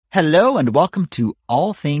Hello and welcome to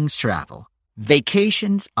All Things Travel.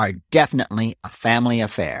 Vacations are definitely a family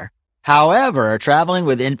affair. However, traveling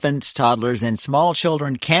with infants, toddlers, and small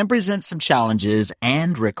children can present some challenges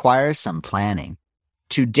and require some planning.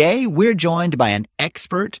 Today, we're joined by an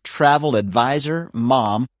expert travel advisor,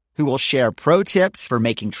 Mom, who will share pro tips for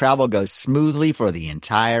making travel go smoothly for the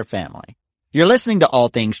entire family. You're listening to All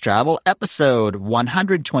Things Travel, episode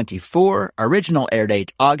 124, original air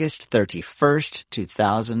date August 31st,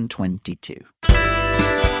 2022.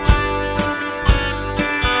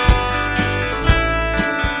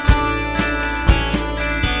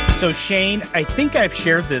 So Shane, I think I've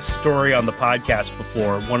shared this story on the podcast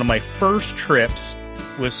before. One of my first trips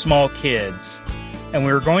with small kids, and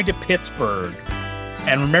we were going to Pittsburgh.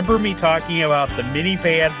 And remember me talking about the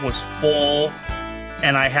minivan was full,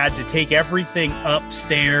 and I had to take everything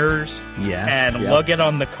upstairs and lug it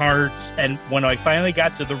on the carts. And when I finally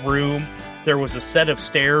got to the room, there was a set of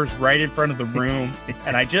stairs right in front of the room,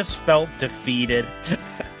 and I just felt defeated.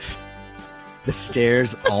 The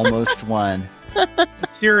stairs almost won.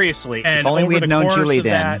 Seriously. And if only we had known Julie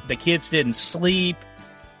then. The kids didn't sleep.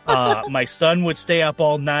 My son would stay up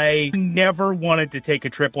all night. Never wanted to take a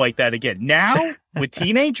trip like that again. Now, with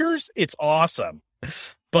teenagers, it's awesome.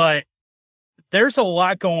 But there's a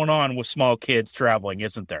lot going on with small kids traveling,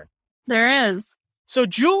 isn't there? There is. So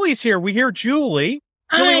Julie's here. We hear Julie.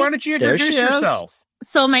 Julie, why don't you introduce yourself?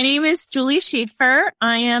 So my name is Julie Schaefer.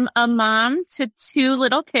 I am a mom to two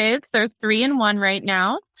little kids. They're 3 and 1 right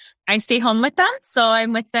now. I stay home with them, so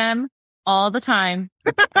I'm with them all the time.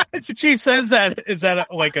 She says that. Is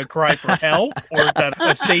that like a cry for help, or is that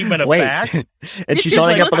a statement of fact? And she's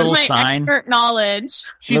holding up a little sign. Expert knowledge.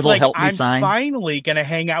 She's little like, help me I'm sign. Finally going to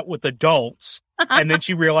hang out with adults. And then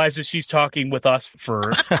she realizes she's talking with us for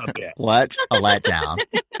a bit. What a letdown.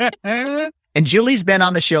 And Julie's been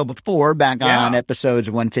on the show before, back on episodes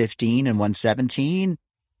 115 and 117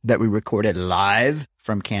 that we recorded live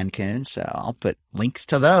from Cancun. So I'll put links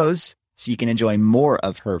to those so you can enjoy more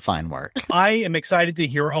of her fine work. I am excited to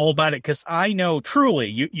hear all about it because I know truly,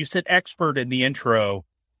 you said expert in the intro,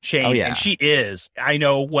 Shane, and she is. I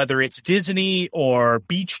know whether it's Disney or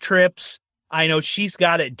beach trips, I know she's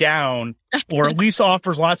got it down, or at least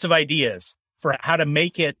offers lots of ideas for how to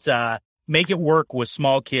make it work with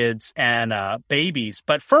small kids and babies.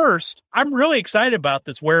 But first, I'm really excited about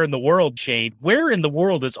this. Where in the world, Shane? Where in the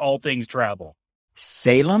world is All Things Travel?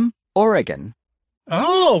 Salem, Oregon.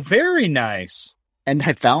 Oh, very nice. And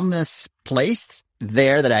I found this place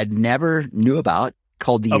there that I'd never knew about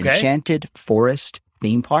called the Enchanted Forest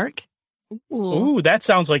Theme Park. Ooh, that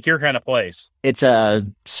sounds like your kind of place. It's a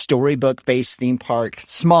storybook-based theme park.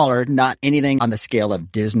 Smaller, not anything on the scale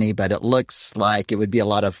of Disney, but it looks like it would be a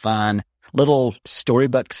lot of fun. Little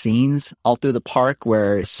storybook scenes all through the park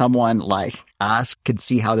where someone like us could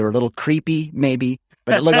see how they were a little creepy, maybe.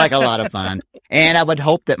 But it looked like a lot of fun. And I would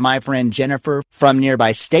hope that my friend Jennifer from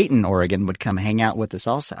nearby Staten, Oregon would come hang out with us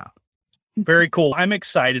also. Very cool. I'm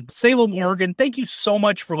excited. Salem, Oregon, thank you so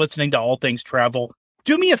much for listening to All Things Travel.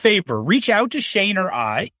 Do me a favor. Reach out to Shane or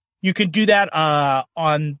I. You can do that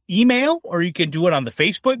on email, or you can do it on the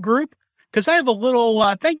Facebook group, because I have a little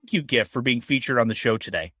thank you gift for being featured on the show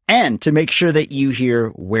today. And to make sure that you hear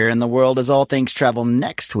Where in the World is All Things Travel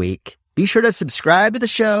next week, be sure to subscribe to the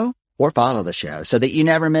show or follow the show so that you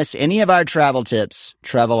never miss any of our travel tips,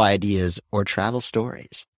 travel ideas, or travel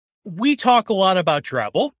stories. We talk a lot about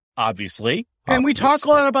travel, obviously, and we talk a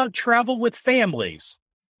lot about travel with families.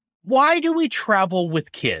 Why do we travel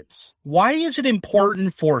with kids? Why is it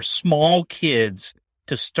important for small kids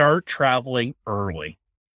to start traveling early?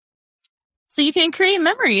 So you can create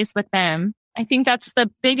memories with them. I think that's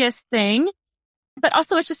the biggest thing. But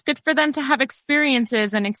also it's just good for them to have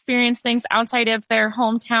experiences and experience things outside of their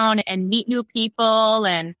hometown and meet new people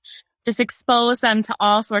and just expose them to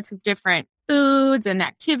all sorts of different foods and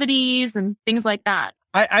activities and things like that.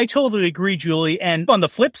 I totally agree, Julie. And on the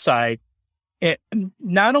flip side, it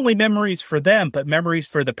not only memories for them, but memories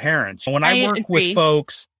for the parents. When I work with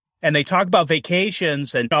folks and they talk about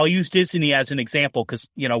vacations, and I'll use Disney as an example because,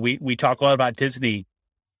 you know, we talk a lot about Disney,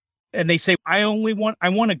 and they say, I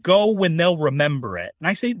want to go when they'll remember it. And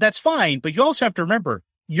I say, that's fine, but you also have to remember,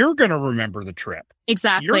 you're going to remember the trip.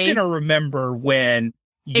 Exactly. You're going to remember when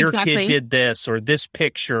your kid did this or this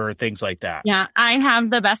picture or things like that. Yeah, I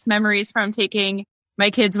have the best memories from taking my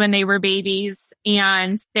kids when they were babies.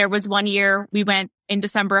 And there was one year we went in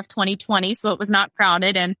December of 2020, so it was not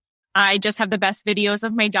crowded. And I just have the best videos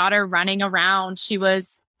of my daughter running around. She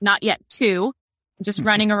was not yet 2, just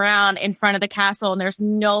running around in front of the castle, and there's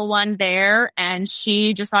no one there. And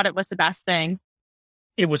she just thought it was the best thing.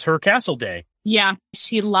 It was her castle day. Yeah,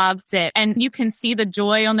 she loved it. And you can see the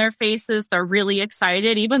joy on their faces. They're really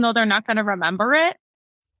excited, even though they're not going to remember it.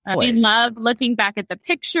 They love looking back at the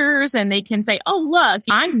pictures and they can say, oh, look,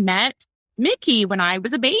 I met Mickey when I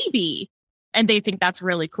was a baby. And they think that's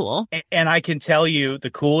really cool. And I can tell you the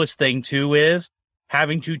coolest thing, too, is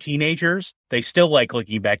having two teenagers, they still like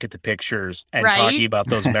looking back at the pictures and talking about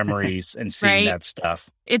those memories and seeing that stuff.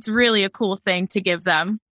 It's really a cool thing to give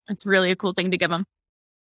them.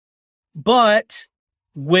 But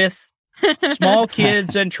with small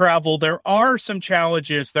kids and travel, there are some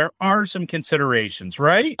challenges. There are some considerations,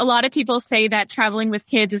 right? A lot of people say that traveling with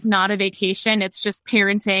kids is not a vacation. It's just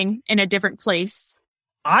parenting in a different place.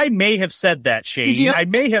 I may have said that, Shane. I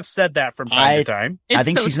may have said that from time to time. I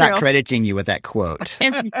think she's not crediting you with that quote.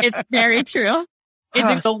 It's very true.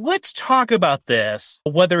 So let's talk about this,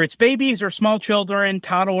 whether it's babies or small children,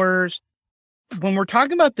 toddlers. When we're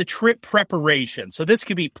talking about the trip preparation, so this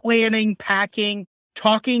could be planning, packing,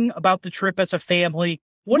 talking about the trip as a family.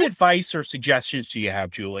 What advice or suggestions do you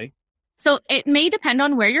have, Julie? So it may depend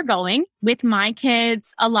on where you're going. With my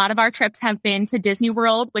kids, a lot of our trips have been to Disney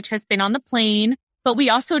World, which has been on the plane, but we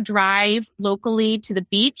also drive locally to the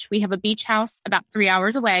beach. We have a beach house about 3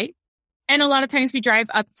 hours away. And a lot of times we drive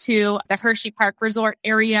up to the Hershey Park Resort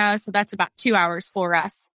area. So that's about 2 hours for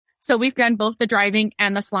us. So we've done both the driving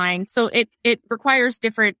and the flying. So it requires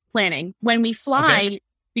different planning. When we fly,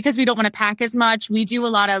 because we don't want to pack as much, we do a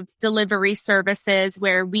lot of delivery services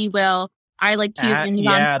where I like to use Amazon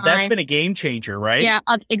Prime. That's been a game changer, right? Yeah,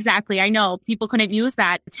 exactly. I know people couldn't use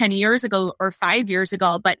that 10 years ago or 5 years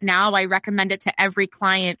ago, but now I recommend it to every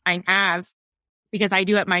client I have because I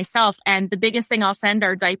do it myself. And the biggest thing I'll send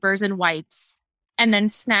are diapers and wipes. And then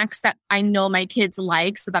snacks that I know my kids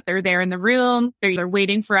like so that they're there in the room. They're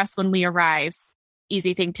waiting for us when we arrive.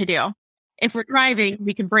 Easy thing to do. If we're driving,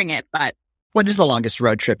 we can bring it, but. What is the longest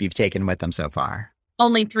road trip you've taken with them so far?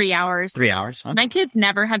 Only 3 hours. 3 hours? Huh? My kids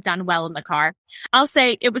never have done well in the car. I'll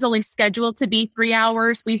say it was only scheduled to be 3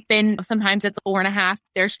 hours. Sometimes it's 4.5.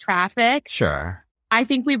 There's traffic. Sure. I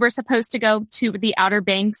think we were supposed to go to the Outer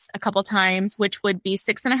Banks a couple times, which would be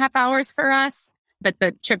 6.5 hours for us, but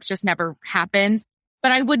the trip just never happened.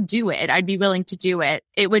 But I would do it. I'd be willing to do it.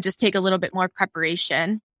 It would just take a little bit more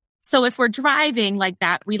preparation. So if we're driving like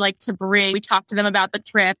that, we talk to them about the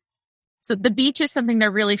trip. So the beach is something they're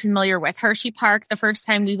really familiar with. Hershey Park, the first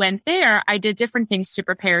time we went there, I did different things to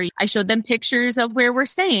prepare. I showed them pictures of where we're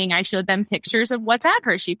staying. I showed them pictures of what's at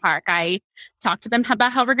Hershey Park. I talked to them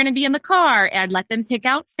about how we're going to be in the car and let them pick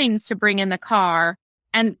out things to bring in the car.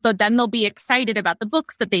 And then they'll be excited about the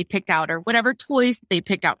books that they picked out or whatever toys they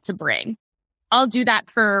picked out to bring. I'll do that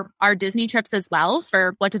for our Disney trips as well,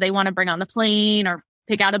 for what do they want to bring on the plane or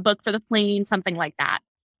pick out a book for the plane, something like that.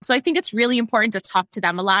 So I think it's really important to talk to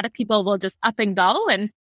them. A lot of people will just up and go and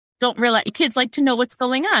don't realize kids like to know what's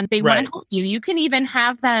going on. They want to help you. You can even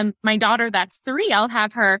have them. My daughter, that's 3, I'll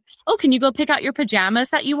have her, can you go pick out your pajamas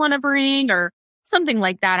that you want to bring or something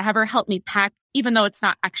like that? I have her help me pack, even though it's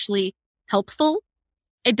not actually helpful.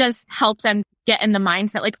 It does help them get in the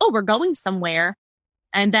mindset like, we're going somewhere.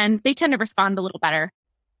 And then they tend to respond a little better.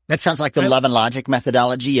 That sounds like the Love and Logic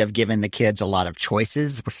methodology of giving the kids a lot of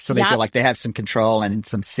choices so they feel like they have some control and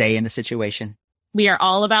some say in the situation. We are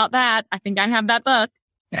all about that. I think I have that book.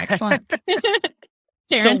 Excellent.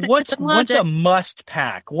 So what's a must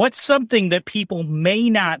pack? What's something that people may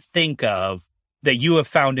not think of that you have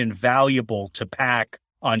found invaluable to pack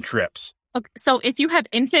on trips? Okay, so if you have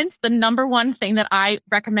infants, the number one thing that I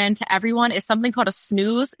recommend to everyone is something called a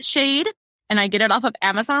snooze shade. And I get it off of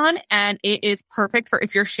Amazon, and it is perfect for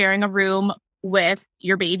if you're sharing a room with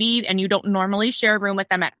your baby and you don't normally share a room with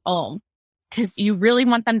them at home, because you really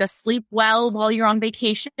want them to sleep well while you're on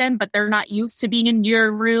vacation, but they're not used to being in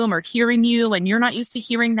your room or hearing you, and you're not used to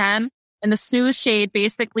hearing them. And the snooze shade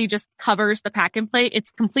basically just covers the pack and play.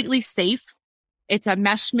 It's completely safe. It's a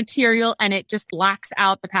mesh material, and it just locks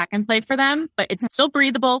out the pack and play for them, but it's still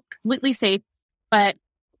breathable, completely safe. But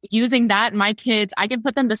using that, my kids, I can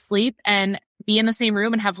put them to sleep and be in the same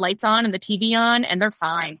room and have lights on and the TV on, and they're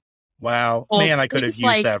fine. Wow. Man, I could have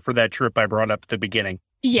used that for that trip I brought up at the beginning.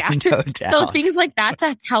 Yeah. No doubt. So things like that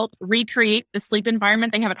to help recreate the sleep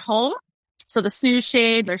environment they have at home. So the snooze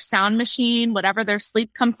shade, their sound machine, whatever their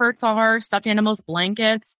sleep comforts are, stuffed animals,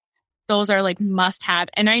 blankets, those are like must have.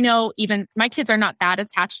 And I know even my kids are not that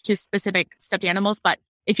attached to specific stuffed animals, but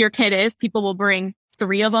if your kid is, people will bring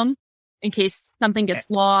 3 of them in case something gets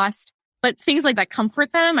lost. But things like that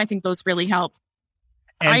comfort them. I think those really help.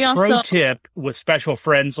 And pro tip with special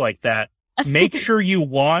friends like that, make sure you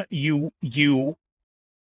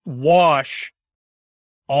wash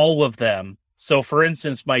all of them. So for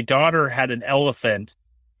instance, my daughter had an elephant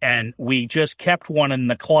And we just kept one in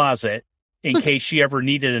the closet in case she ever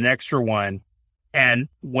needed an extra one. And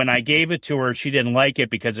when I gave it to her, she didn't like it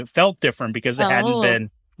because it felt different because it hadn't been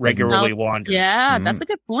regularly laundered. Yeah, that's a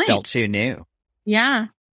good point. Felt too new. Yeah.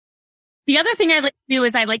 The other thing I like to do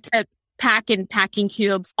is I like to pack in packing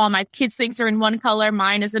cubes. All my kids' things are in one color,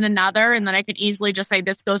 mine is in another. And then I could easily just say,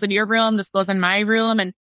 this goes in your room, this goes in my room,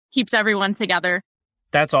 and keeps everyone together.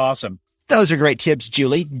 That's awesome. Those are great tips,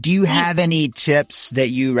 Julie. Do you have any tips that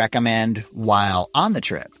you recommend while on the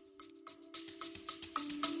trip?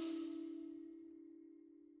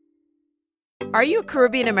 Are you a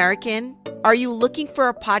Caribbean American? Are you looking for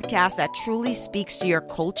a podcast that truly speaks to your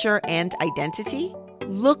culture and identity?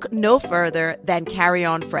 Look no further than Carry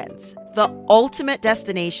On Friends, the ultimate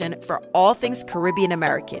destination for all things Caribbean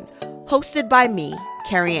American, hosted by me,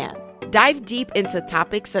 Carrie Ann. Dive deep into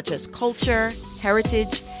topics such as culture,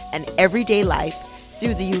 heritage, and everyday life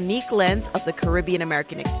through the unique lens of the Caribbean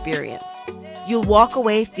American experience. You'll walk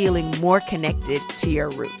away feeling more connected to your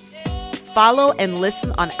roots. Follow and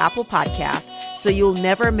listen on Apple Podcasts so you'll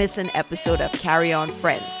never miss an episode of Carry On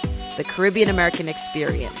Friends, the Caribbean American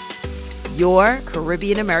experience. Your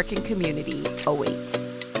Caribbean American community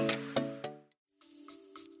awaits.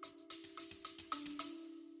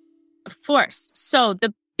 Of course. So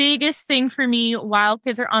the biggest thing for me while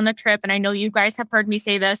kids are on the trip, and I know you guys have heard me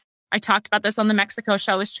say this, I talked about this on the Mexico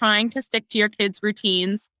show, is trying to stick to your kids'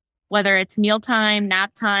 routines, whether it's mealtime,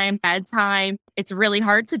 nap time, bedtime. It's really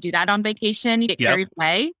hard to do that on vacation. You get carried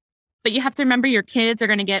away. But you have to remember your kids are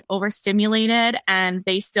going to get overstimulated and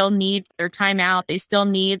they still need their time out. They still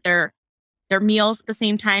need their meals at the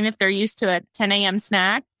same time. If they're used to a 10 a.m.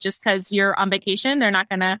 snack, just because you're on vacation, they're not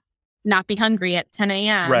going to not be hungry at 10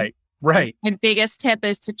 a.m. Right. My biggest tip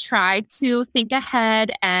is to try to think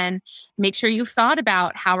ahead and make sure you've thought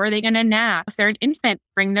about how are they going to nap. If they're an infant,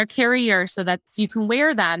 bring their carrier so that you can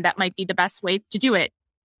wear them. That might be the best way to do it.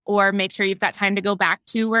 Or make sure you've got time to go back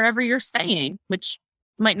to wherever you're staying, which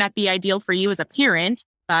might not be ideal for you as a parent,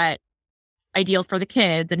 but ideal for the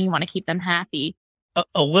kids, and you want to keep them happy.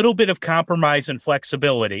 A little bit of compromise and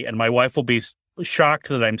flexibility, and my wife will be shocked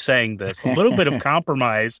that I'm saying this. A little bit of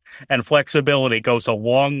compromise and flexibility goes a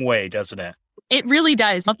long way, doesn't it? It really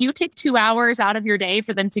does. If you take 2 hours out of your day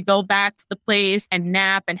for them to go back to the place and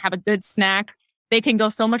nap and have a good snack, they can go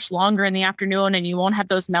so much longer in the afternoon and you won't have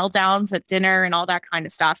those meltdowns at dinner and all that kind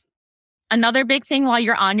of stuff. Another big thing while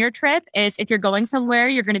you're on your trip is if you're going somewhere,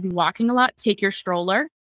 you're going to be walking a lot, take your stroller.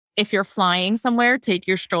 If you're flying somewhere, take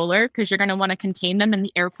your stroller because you're going to want to contain them in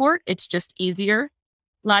the airport. It's just easier.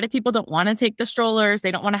 A lot of people don't want to take the strollers.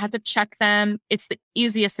 They don't want to have to check them. It's the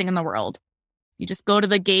easiest thing in the world. You just go to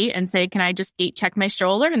the gate and say, can I just gate check my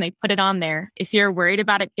stroller? And they put it on there. If you're worried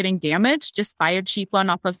about it getting damaged, just buy a cheap one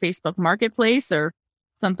off of Facebook Marketplace or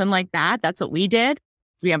something like that. That's what we did.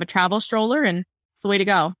 We have a travel stroller and it's the way to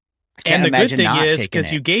go. And the good thing is,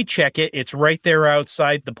 because you gate check it, it's right there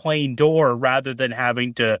outside the plane door rather than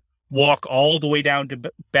having to walk all the way down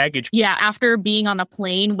to baggage. Yeah, after being on a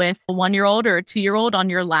plane with a 1-year-old or a 2-year-old on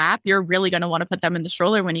your lap, you're really going to want to put them in the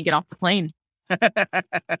stroller when you get off the plane.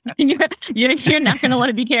 You're not going to want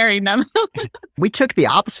to be carrying them. We took the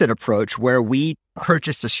opposite approach where we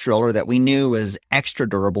purchased a stroller that we knew was extra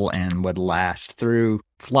durable and would last through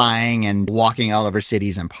flying and walking all over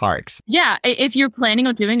cities and parks. Yeah, if you're planning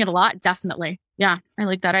on doing it a lot, definitely. Yeah, I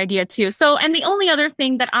like that idea too. So, and the only other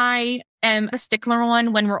thing that I am a stickler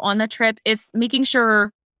on when we're on the trip is making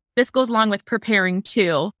sure this goes along with preparing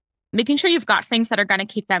too. Making sure you've got things that are going to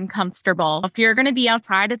keep them comfortable. If you're going to be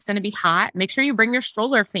outside, it's going to be hot. Make sure you bring your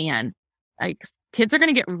stroller fan. Like kids are going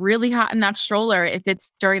to get really hot in that stroller if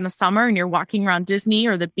it's during the summer and you're walking around Disney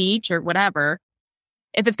or the beach or whatever.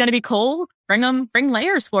 If it's going to be cold, bring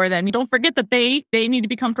layers for them. You don't forget that they need to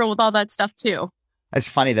be comfortable with all that stuff too. It's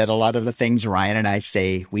funny that a lot of the things Ryan and I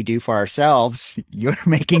say we do for ourselves, you're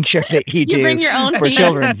making sure that you do bring your own for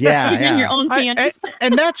children. Yeah, you bring your own pants.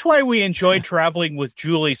 And that's why we enjoyed traveling with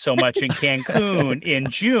Julie so much in Cancun in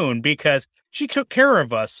June, because she took care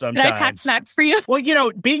of us sometimes. Did I pack snacks for you?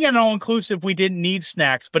 Well, being an all-inclusive, we didn't need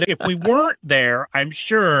snacks. But if we weren't there, I'm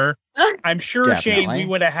sure, Shane, we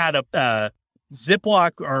would have had a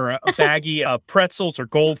Ziploc or a baggie of pretzels or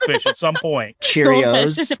goldfish at some point.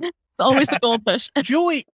 Cheerios. Always the goldfish.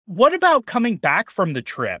 Julie, what about coming back from the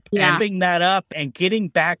trip, amping that up and getting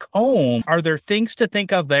back home? Are there things to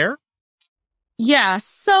think of there? Yeah.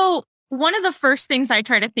 So one of the first things I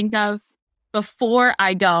try to think of before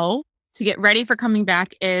I go to get ready for coming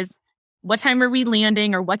back is what time are we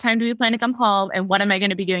landing, or what time do we plan to come home, and what am I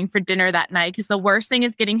going to be doing for dinner that night? Because the worst thing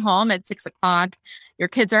is getting home at 6:00. Your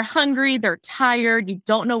kids are hungry, they're tired, you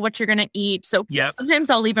don't know what you're going to eat. So sometimes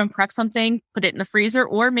I'll even prep something, put it in the freezer,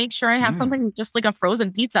 or make sure I have something just like a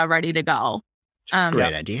frozen pizza ready to go.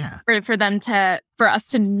 Great idea. For us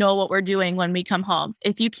to know what we're doing when we come home.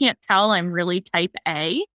 If you can't tell, I'm really type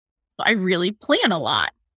A. So I really plan a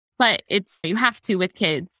lot, but you have to with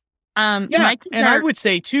kids. I would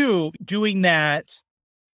say too, doing that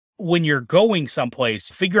when you're going someplace,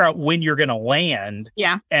 figure out when you're going to land.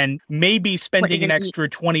 Yeah. And maybe spending an extra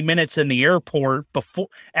 20 minutes in the airport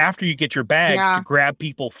after you get your bags to grab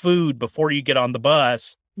people food before you get on the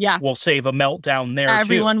bus. Yeah. Will save a meltdown there.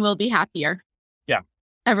 Everyone will be happier. Yeah.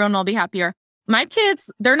 Everyone will be happier. My kids,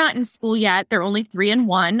 they're not in school yet. They're only 3 and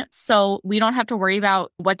 1. So we don't have to worry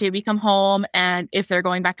about what day we come home and if they're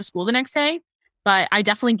going back to school the next day. But I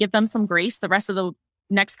definitely give them some grace the rest of the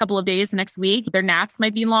next couple of days, the next week. Their naps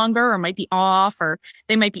might be longer or might be off, or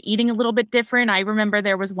they might be eating a little bit different. I remember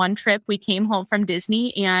there was one trip we came home from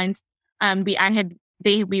Disney, and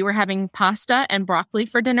we were having pasta and broccoli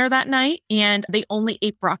for dinner that night, and they only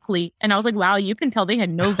ate broccoli. And I was like, wow, you can tell they had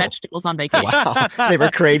no vegetables on vacation. Wow. They were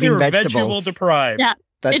craving vegetables. Vegetable deprived. Yeah.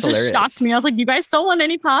 That's it just shocked me. I was like, you guys still want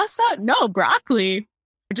any pasta? No, broccoli.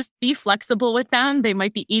 Just be flexible with them. They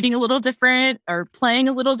might be eating a little different or playing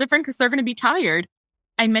a little different because they're going to be tired.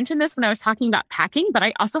 I mentioned this when I was talking about packing, but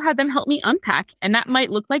I also had them help me unpack. And that might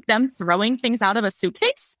look like them throwing things out of a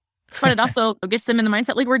suitcase, but it also gets them in the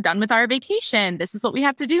mindset like, we're done with our vacation. This is what we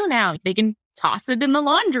have to do now. They can toss it in the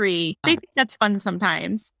laundry. They think that's fun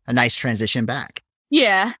sometimes. A nice transition back.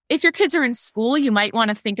 Yeah. If your kids are in school, you might want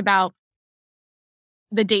to think about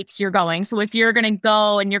the dates you're going. So if you're going to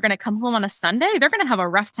go and you're going to come home on a Sunday, they're going to have a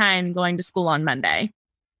rough time going to school on Monday.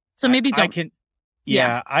 So maybe I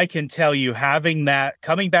can tell you, having that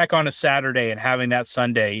coming back on a Saturday and having that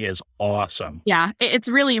Sunday is awesome. Yeah, it's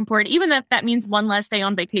really important. Even if that means one less day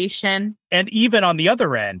on vacation. And even on the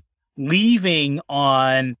other end, leaving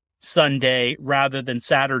on Sunday rather than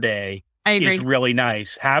Saturday is really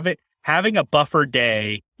nice. Having a buffer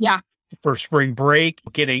day. Yeah. For spring break,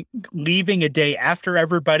 leaving a day after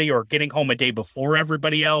everybody or getting home a day before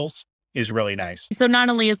everybody else is really nice. So not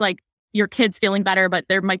only is like your kids feeling better, but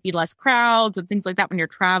there might be less crowds and things like that when you're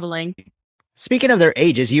traveling. Speaking of their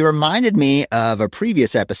ages, you reminded me of a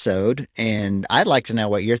previous episode, and I'd like to know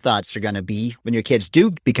what your thoughts are going to be when your kids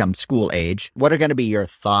do become school age. What are going to be your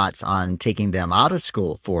thoughts on taking them out of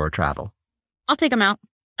school for travel? I'll take them out.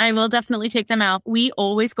 I will definitely take them out. We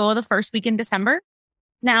always go the first week in December.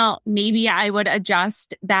 Now, maybe I would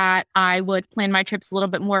adjust that. I would plan my trips a little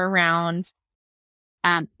bit more around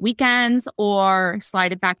weekends or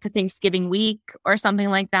slide it back to Thanksgiving week or something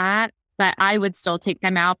like that. But I would still take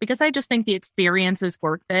them out because I just think the experience is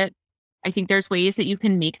worth it. I think there's ways that you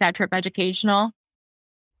can make that trip educational.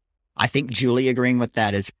 I think Julie agreeing with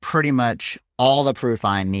that is pretty much all the proof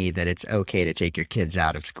I need that it's okay to take your kids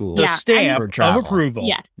out of school. The stamp for travel. of approval.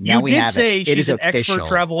 Yeah. Now you we did have say it. She's It is an official. expert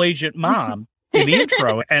travel agent mom in the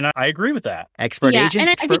intro, and I agree with that. Expert agent, and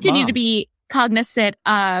I expert think you mom. need to be cognizant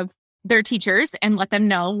of their teachers and let them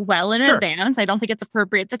know well in advance. I don't think it's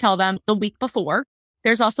appropriate to tell them the week before.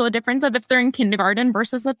 There's also a difference of if they're in kindergarten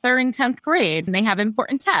versus if they're in 10th grade and they have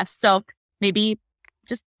important tests. So maybe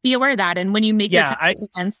just be aware of that. And when you make your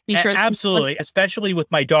plans, be sure. Absolutely. Especially with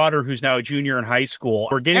my daughter, who's now a junior in high school.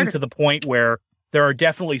 We're getting to the point where there are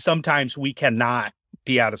definitely sometimes we cannot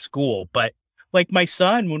be out of school. But like my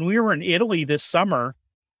son, when we were in Italy this summer,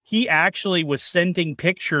 he actually was sending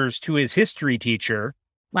pictures to his history teacher.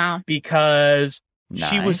 Wow. Because Nice.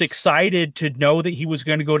 she was excited to know that he was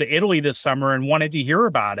going to go to Italy this summer and wanted to hear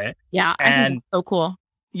about it. Yeah. I think that's so cool.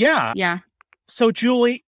 Yeah. Yeah. So,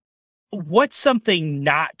 Julie, what's something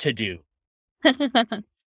not to do?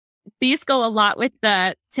 These go a lot with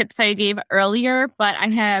the tips I gave earlier, but I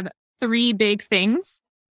have 3 big things.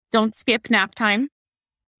 Don't skip nap time.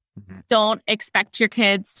 Mm-hmm. Don't expect your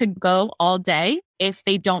kids to go all day if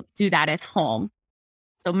they don't do that at home.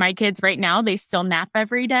 So my kids right now, they still nap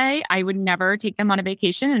every day. I would never take them on a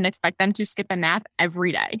vacation and expect them to skip a nap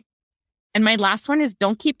every day. And my last one is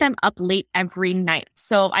don't keep them up late every night.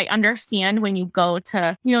 So I understand when you go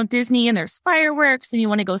to, Disney and there's fireworks and you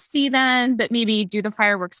want to go see them, but maybe do the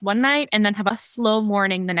fireworks one night and then have a slow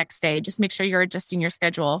morning the next day. Just make sure you're adjusting your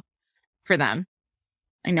schedule for them.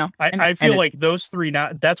 I know. I feel like those 3,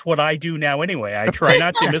 that's what I do now anyway. I try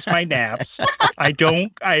not to miss my naps. I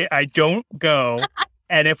don't go.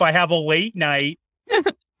 And if I have a late night,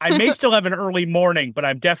 I may still have an early morning, but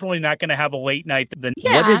I'm definitely not going to have a late night.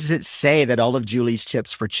 What does it say that all of Julie's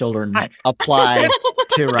tips for children apply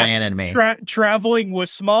to Ryan and me? Traveling with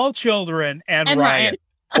small children and Ryan.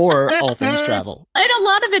 Or all things travel. And a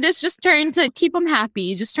lot of it is just trying to keep them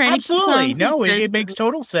happy, just trying to keep them. No, it makes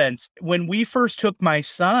total sense. When we first took my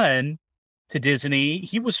son to Disney,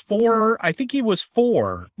 he was 4. I think he was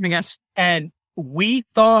 4. Oh my gosh. And we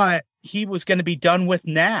thought he was going to be done with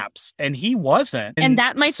naps, and he wasn't. And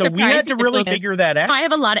that might surprise you. So we had to really figure that out. I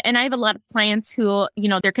have a lot of clients who,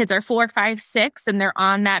 their kids are 4, 5, 6, and they're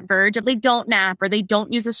on that verge of they don't nap or they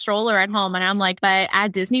don't use a stroller at home. And I'm like, but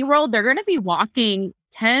at Disney World, they're going to be walking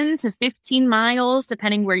 10 to 15 miles,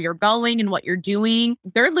 depending where you're going and what you're doing.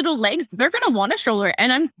 Their little legs, they're going to want a stroller,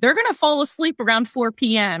 and they're going to fall asleep around 4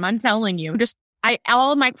 p.m. I'm telling you.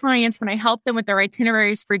 All of my clients, when I help them with their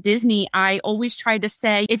itineraries for Disney, I always try to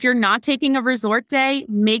say, if you're not taking a resort day,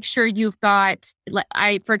 make sure you've got,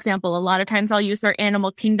 for example, a lot of times I'll use their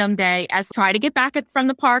Animal Kingdom day as try to get back from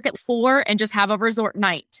the park at 4 and just have a resort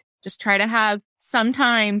night. Just try to have some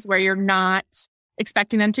times where you're not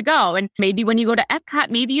expecting them to go. And maybe when you go to Epcot,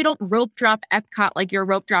 maybe you don't rope drop Epcot like you're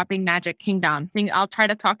rope dropping Magic Kingdom. I'll try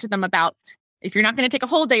to talk to them about, if you're not going to take a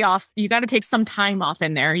whole day off, you got to take some time off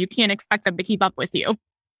in there. You can't expect them to keep up with you.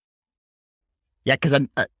 Yeah, because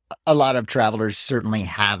a lot of travelers certainly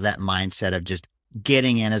have that mindset of just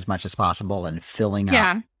getting in as much as possible and filling up.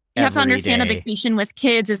 Yeah, you have to understand day. A vacation with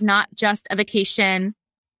kids is not just a vacation.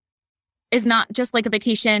 Is not just like a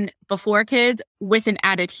vacation before kids with an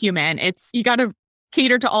added human. You got to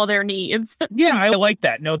cater to all their needs. Yeah, I like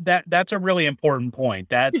that. No, that's a really important point.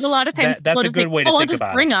 That's a lot of times that's a good way to think about it. I'll just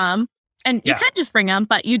bring them. And you can just bring them,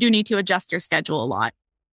 but you do need to adjust your schedule a lot.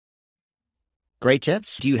 Great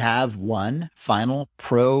tips. Do you have one final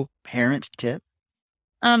pro parent tip?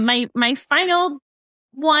 My final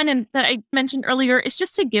one, and that I mentioned earlier, is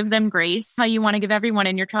just to give them grace. How you want to give everyone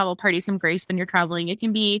in your travel party some grace when you're traveling. It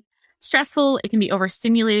can be stressful. It can be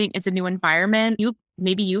overstimulating. It's a new environment.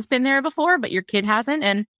 Maybe you've been there before, but your kid hasn't.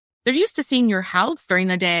 And they're used to seeing your house during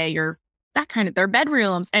the day, their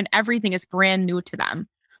bedrooms, and everything is brand new to them.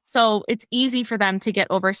 So it's easy for them to get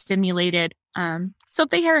overstimulated. So if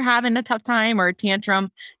they are having a tough time or a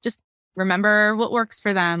tantrum, just remember what works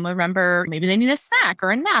for them. Remember, maybe they need a snack or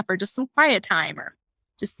a nap or just some quiet time, or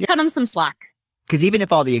just cut them some slack. Because even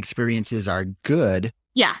if all the experiences are good,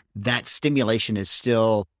 that stimulation is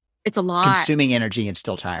still it's a lot. Consuming energy and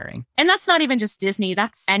still tiring. And that's not even just Disney.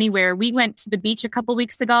 That's anywhere. We went to the beach a couple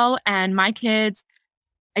weeks ago, and my kids,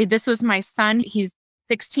 this was my son. He's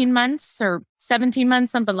 16 months or 17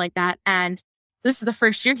 months, something like that. And this is the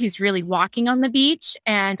first year he's really walking on the beach.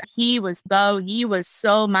 And he was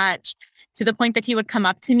so much to the point that he would come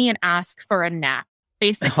up to me and ask for a nap,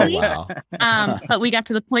 basically. Oh, wow. But we got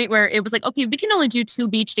to the point where it was like, okay, we can only do 2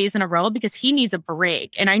 beach days in a row because he needs a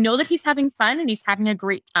break. And I know that he's having fun and he's having a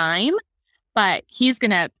great time, but he's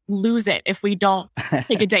going to lose it if we don't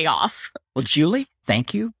take a day off. Well, Julie,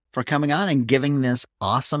 thank you for coming on and giving this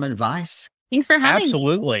awesome advice. Thanks for having me.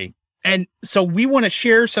 Absolutely. And so we want to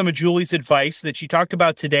share some of Julie's advice that she talked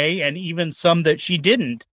about today, and even some that she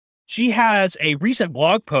didn't. She has a recent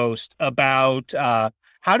blog post about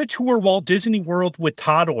how to tour Walt Disney World with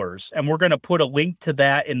toddlers. And we're going to put a link to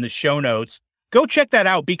that in the show notes. Go check that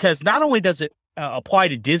out, because not only does it apply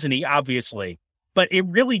to Disney, obviously, but it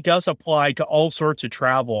really does apply to all sorts of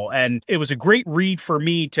travel. And it was a great read for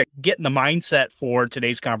me to get in the mindset for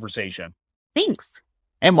today's conversation. Thanks.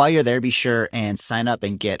 And while you're there, be sure and sign up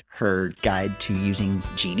and get her guide to using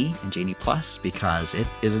Genie and Genie Plus, because it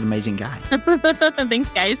is an amazing guide.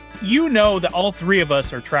 Thanks, guys. You know that all 3 of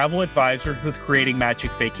us are travel advisors with Creating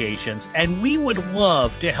Magic Vacations, and we would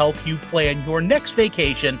love to help you plan your next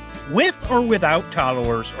vacation with or without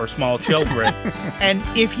toddlers or small children. And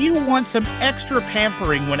if you want some extra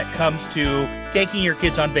pampering when it comes to taking your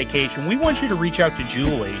kids on vacation, we want you to reach out to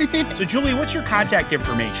Julie. So, Julie, what's your contact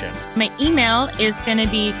information? My email is going to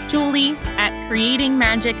be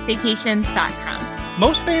julie@creatingmagicvacations.com.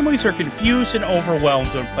 Most families are confused and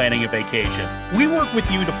overwhelmed when planning a vacation. We work with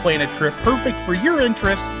you to plan a trip perfect for your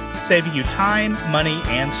interests, saving you time, money,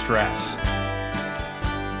 and stress.